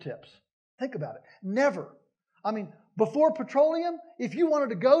fingertips. Think about it. Never. I mean, before petroleum, if you wanted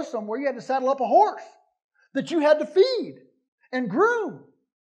to go somewhere, you had to saddle up a horse that you had to feed and groom.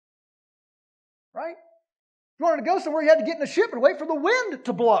 Right? If you wanted to go somewhere, you had to get in a ship and wait for the wind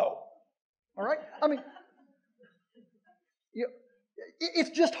to blow. All right? I mean,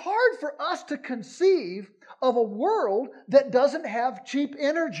 it's just hard for us to conceive of a world that doesn't have cheap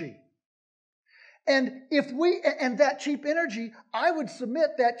energy. And that cheap energy, I would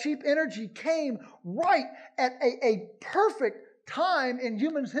submit that cheap energy came right at a perfect time in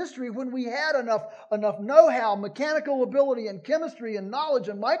humans' history when we had enough know-how, mechanical ability and chemistry and knowledge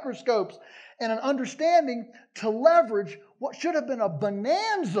and microscopes and an understanding to leverage what should have been a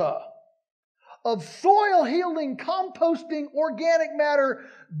bonanza of soil healing, composting, organic matter,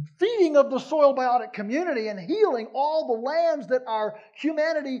 feeding of the soil biotic community, and healing all the lands that our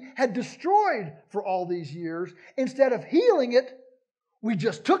humanity had destroyed for all these years. Instead of healing it, we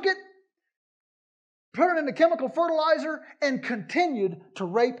just took it, put it into chemical fertilizer, and continued to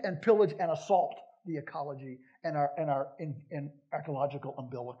rape and pillage and assault the ecology and our ecological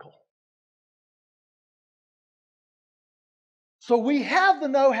umbilical. So we have the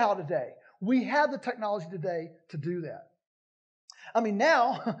know-how today. We have the technology today to do that. I mean,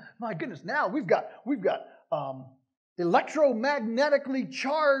 now, my goodness, now we've got electromagnetically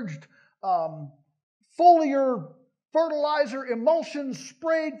charged foliar fertilizer emulsions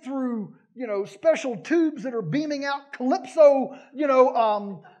sprayed through, special tubes that are beaming out calypso,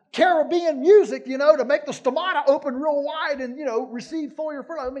 Caribbean music, to make the stomata open real wide and, receive foliar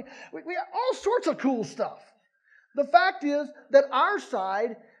fertilizer. I mean, we have all sorts of cool stuff. The fact is that our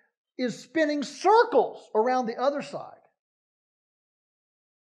side is spinning circles around the other side.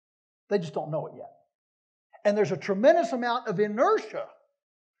 They just don't know it yet. And there's a tremendous amount of inertia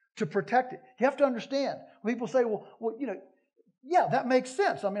to protect it. You have to understand. When people say, well, yeah, that makes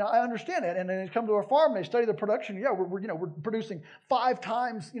sense. I mean, I understand that. And then they come to our farm and they study the production. Yeah, we're producing 5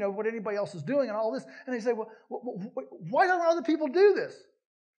 times, what anybody else is doing and all this. And they say, well, why don't other people do this?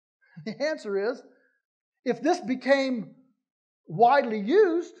 The answer is, if this became widely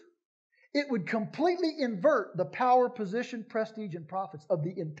used, it would completely invert the power, position, prestige, and profits of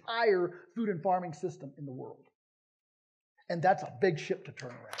the entire food and farming system in the world. And that's a big ship to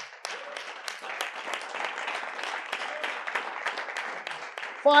turn around.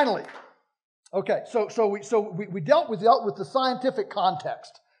 Finally, okay, so we dealt with the scientific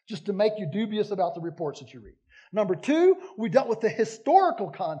context, just to make you dubious about the reports that you read. Number 2, we dealt with the historical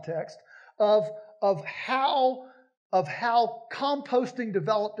context of how composting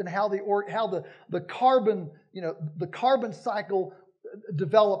developed and how the carbon cycle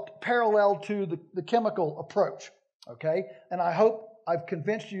developed parallel to the chemical approach. Okay, and I hope I've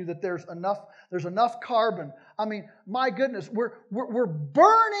convinced you that there's enough carbon. I mean, my goodness, we're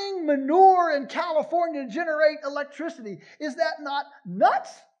burning manure in California to generate electricity. Is that not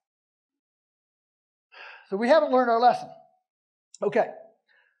nuts? So we haven't learned our lesson. Okay.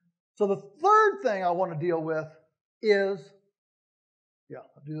 So the third thing I want to deal with is,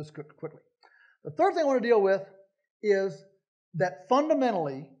 I'll do this quickly. The third thing I want to deal with is that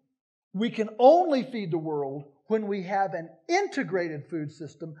fundamentally we can only feed the world when we have an integrated food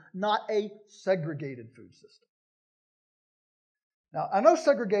system, not a segregated food system. Now, I know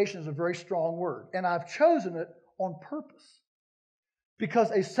segregation is a very strong word, and I've chosen it on purpose because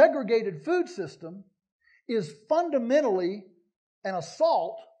a segregated food system is fundamentally an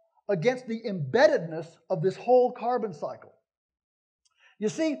assault against the embeddedness of this whole carbon cycle. You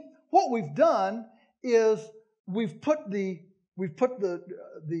see, what we've done is we've put the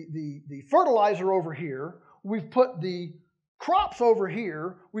fertilizer over here, we've put the crops over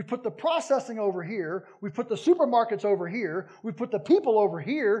here, we've put the processing over here, we've put the supermarkets over here, we've put the people over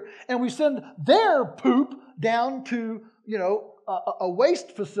here, and we send their poop down to, a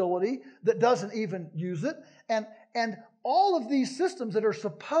waste facility that doesn't even use it. And all of these systems that are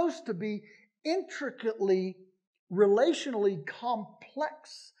supposed to be intricately, relationally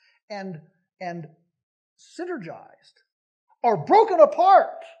complex and synergized are broken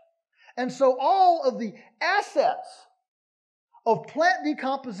apart. And so all of the assets of plant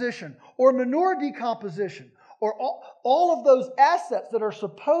decomposition or manure decomposition or all of those assets that are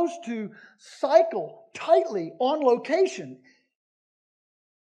supposed to cycle tightly on location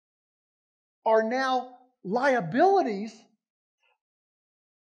are now liabilities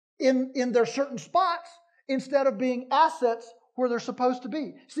in their certain spots instead of being assets where they're supposed to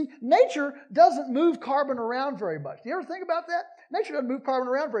be. See, nature doesn't move carbon around very much. Do you ever think about that? Nature doesn't move carbon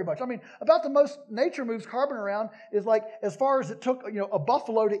around very much. I mean, about the most nature moves carbon around is like as far as it took, a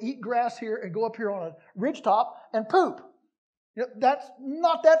buffalo to eat grass here and go up here on a ridgetop and poop. That's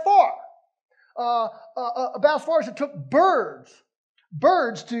not that far. About as far as it took birds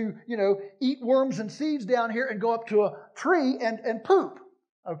to, eat worms and seeds down here and go up to a tree and poop.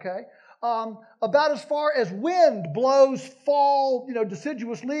 Okay? About as far as wind blows fall,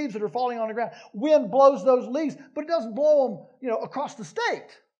 deciduous leaves that are falling on the ground. Wind blows those leaves, but it doesn't blow them, across the state.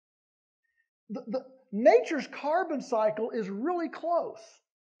 The nature's carbon cycle is really close.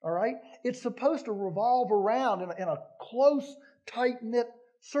 All right? It's supposed to revolve around in a close, tight-knit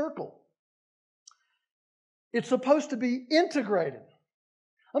circle. It's supposed to be integrated.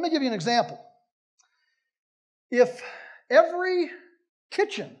 Let me give you an example. If every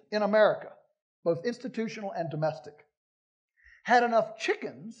kitchen in America, both institutional and domestic, had enough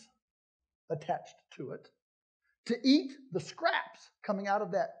chickens attached to it to eat the scraps coming out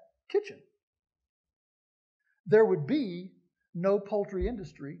of that kitchen, there would be no poultry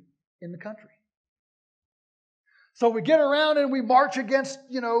industry in the country. So we get around and we march against,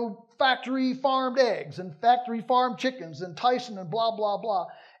 factory farmed eggs and factory farmed chickens and Tyson and blah, blah, blah.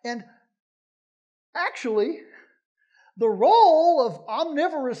 And actually, the role of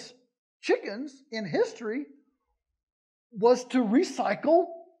omnivorous chickens in history was to recycle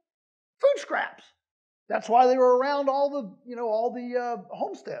food scraps. That's why they were around all the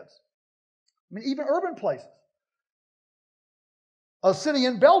homesteads. I mean, even urban places. A city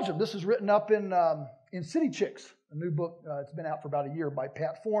in Belgium. This is written up in City Chicks, a new book. It's been out for about a year by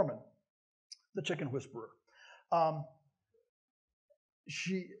Pat Foreman, the chicken whisperer.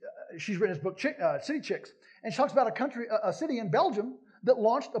 She's written this book, City Chicks, and she talks about a city in Belgium that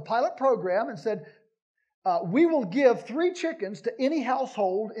launched a pilot program and said, we will give 3 chickens to any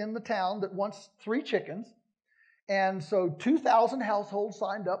household in the town that wants 3 chickens. And so 2,000 households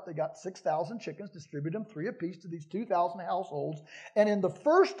signed up. They got 6,000 chickens, distributed them 3 apiece to these 2,000 households. And in the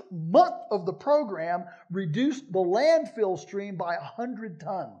first month of the program, reduced the landfill stream by 100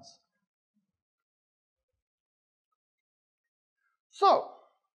 tons. So,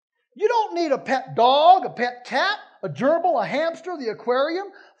 you don't need a pet dog, a pet cat, a gerbil, a hamster, the aquarium.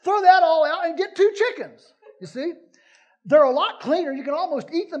 Throw that all out and get 2 chickens. You see? They're a lot cleaner. You can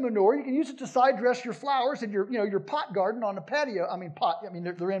almost eat the manure. You can use it to side dress your flowers in your pot garden on the patio.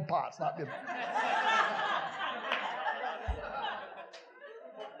 They're in pots, not good.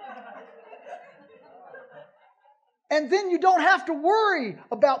 And then you don't have to worry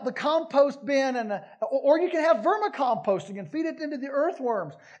about the compost bin, or you can have vermicomposting and feed it into the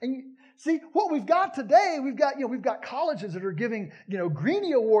earthworms. And see, what we've got today, we've got colleges that are giving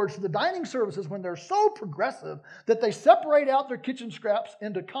Greenie Awards to the dining services when they're so progressive that they separate out their kitchen scraps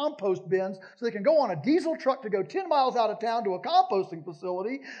into compost bins so they can go on a diesel truck to go 10 miles out of town to a composting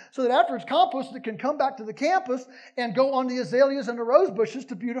facility so that after it's composted, it can come back to the campus and go on the azaleas and the rose bushes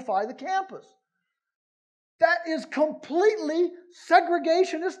to beautify the campus. That is completely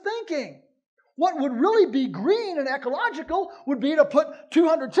segregationist thinking. What would really be green and ecological would be to put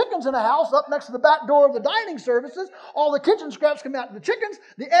 200 chickens in a house up next to the back door of the dining services. All the kitchen scraps come out to the chickens.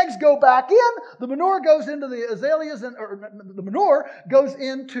 The eggs go back in. The manure goes into the azaleas, or the manure goes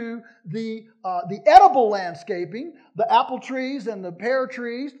into the edible landscaping, the apple trees and the pear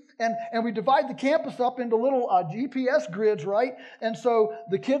trees. And we divide the campus up into little GPS grids, right? And so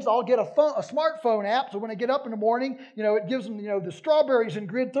the kids all get a smartphone app. So when they get up in the morning, it gives them, the strawberries in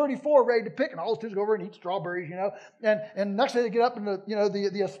grid 34 ready to pick. And all the students go over and eat strawberries, And next day they get up and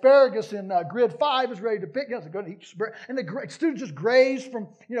the asparagus in grid 5 is ready to pick. So go to eat asparagus. And the students just graze from,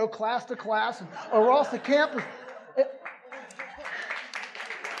 class to class and across the campus.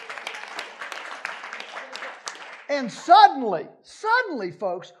 And suddenly,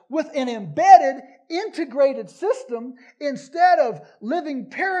 folks, with an embedded, integrated system, instead of living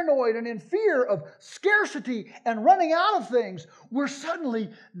paranoid and in fear of scarcity and running out of things, we're suddenly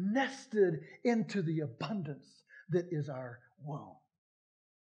nested into the abundance that is our womb.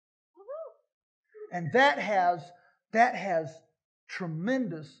 And that has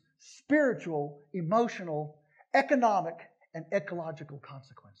tremendous spiritual, emotional, economic, and ecological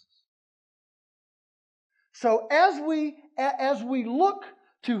consequences. So as we look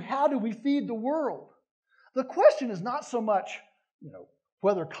to how do we feed the world, the question is not so much,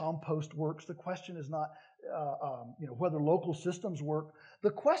 whether compost works. The question is not, whether local systems work. The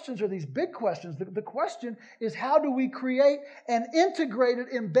questions are these big questions. The question is, how do we create an integrated,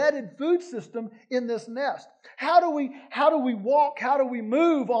 embedded food system in this nest? How do we walk? How do we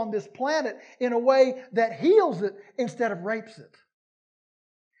move on this planet in a way that heals it instead of rapes it?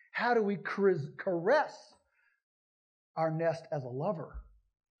 How do we caress our nest as a lover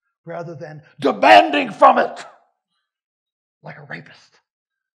rather than demanding from it like a rapist?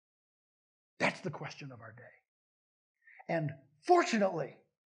 That's the question of our day. And fortunately,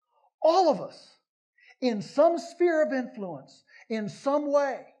 all of us, in some sphere of influence, in some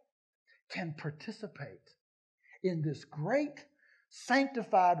way, can participate in this great,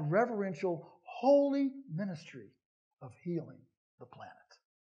 sanctified, reverential, holy ministry of healing the planet.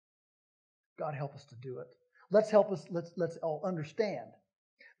 God help us to do it. Let's all understand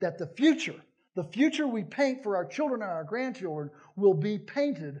that the future we paint for our children and our grandchildren will be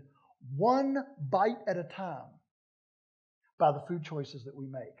painted one bite at a time by the food choices that we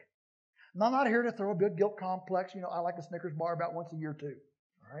make. And I'm not here to throw a big guilt complex. I like a Snickers bar about once a year too.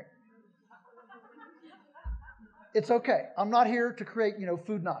 All right? It's okay. I'm not here to create,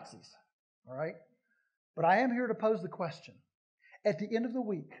 food Nazis. All right? But I am here to pose the question. At the end of the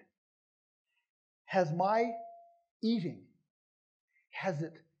week, has my eating, has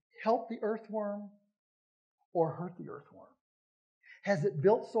it helped the earthworm or hurt the earthworm? Has it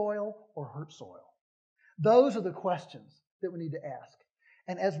built soil or hurt soil? Those are the questions that we need to ask.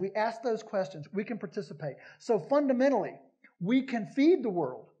 And as we ask those questions, we can participate. So fundamentally, we can feed the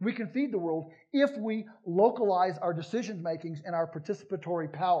world. We can feed the world if we localize our decision makings and our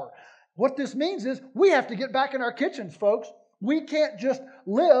participatory power. What this means is we have to get back in our kitchens, folks. We can't just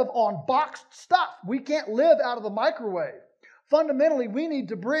live on boxed stuff. We can't live out of the microwave. Fundamentally, we need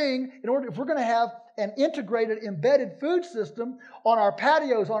to bring, if we're going to have an integrated, embedded food system on our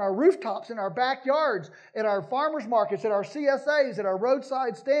patios, on our rooftops, in our backyards, at our farmers markets, at our CSAs, at our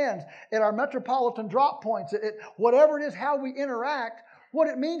roadside stands, at our metropolitan drop points, at whatever it is, how we interact. What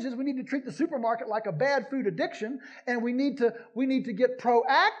it means is we need to treat the supermarket like a bad food addiction, and we need to get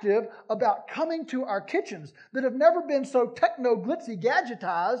proactive about coming to our kitchens that have never been so techno-glitzy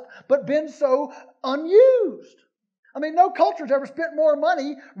gadgetized, but been so unused. I mean, no culture's ever spent more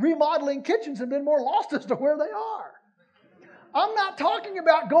money remodeling kitchens and been more lost as to where they are. I'm not talking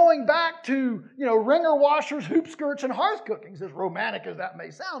about going back to, wringer washers, hoop skirts, and hearth cookings, as romantic as that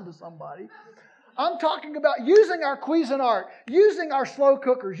may sound to somebody. I'm talking about using our Cuisinart, using our slow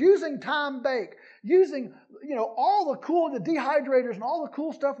cookers, using time bake, using, all the dehydrators and all the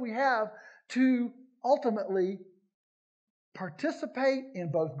cool stuff we have to ultimately participate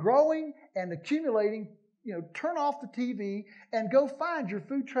in both growing and accumulating. Turn off the TV and go find your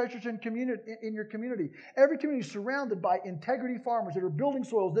food treasures in your community. Every community is surrounded by integrity farmers that are building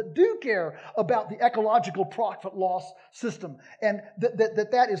soils that do care about the ecological profit loss system, and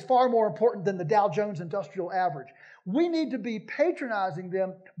that is far more important than the Dow Jones Industrial Average. We need to be patronizing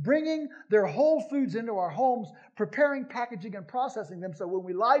them, bringing their whole foods into our homes, preparing, packaging, and processing them, so when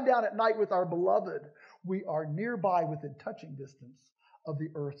we lie down at night with our beloved, we are nearby within touching distance of the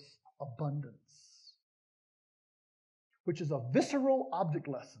earth's abundance, which is a visceral object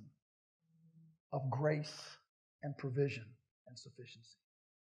lesson of grace and provision and sufficiency.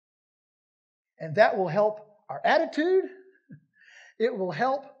 And that will help our attitude, it will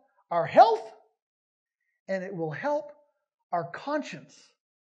help our health, and it will help our conscience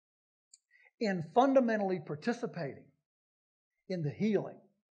in fundamentally participating in the healing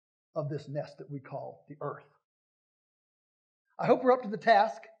of this nest that we call the earth. I hope we're up to the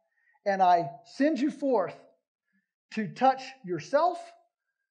task, and I send you forth to touch yourself,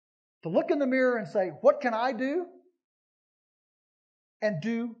 to look in the mirror and say, what can I do? And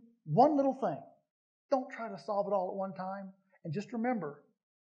do one little thing. Don't try to solve it all at one time. And just remember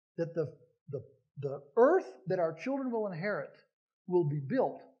that the earth that our children will inherit will be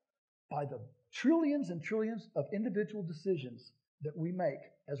built by the trillions and trillions of individual decisions that we make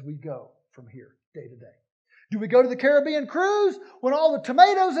as we go from here day to day. Do we go to the Caribbean cruise when all the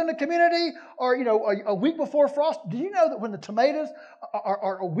tomatoes in the community are, a week before frost? Do you know that when the tomatoes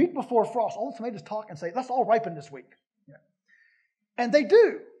are a week before frost, all the tomatoes talk and say, let's all ripen this week? Yeah. And they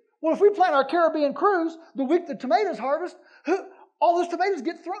do. Well, if we plan our Caribbean cruise the week the tomatoes harvest, all those tomatoes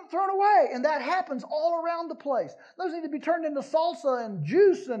get thrown away. And that happens all around the place. Those need to be turned into salsa and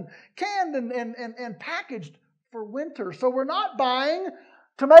juice and canned and packaged for winter. So we're not buying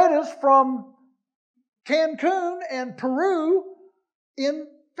tomatoes from Cancun and Peru in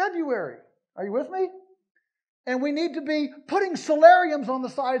February. Are you with me? And we need to be putting solariums on the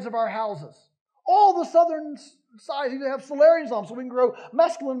sides of our houses. All the southern sides need to have solariums on them so we can grow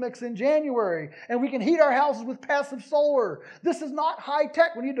mescaline mix in January, and we can heat our houses with passive solar. This is not high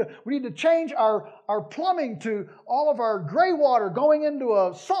tech. We need to change our plumbing to all of our gray water going into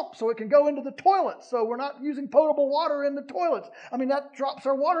a sump so it can go into the toilets, so we're not using potable water in the toilets. I mean, that drops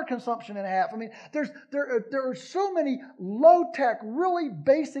our water consumption in half. I mean, there are so many low tech, really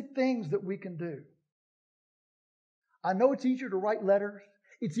basic things that we can do. I know it's easier to write letters.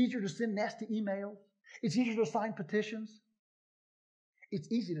 It's easier to send nasty emails. It's easier to sign petitions.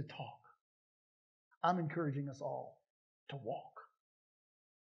 It's easy to talk. I'm encouraging us all to walk.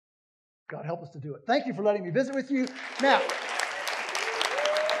 God help us to do it. Thank you for letting me visit with you. Now,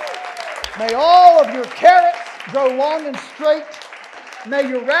 may all of your carrots grow long and straight. May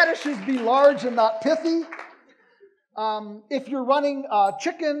your radishes be large and not pithy. If you're running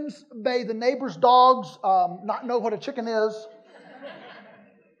chickens, may the neighbor's dogs not know what a chicken is.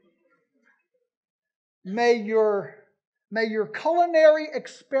 May your culinary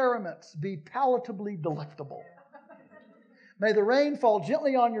experiments be palatably delectable. May the rain fall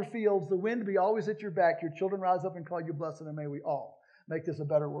gently on your fields, the wind be always at your back, your children rise up and call you blessed, and may we all make this a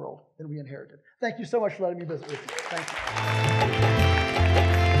better world than we inherited. Thank you so much for letting me visit with you. Thank you.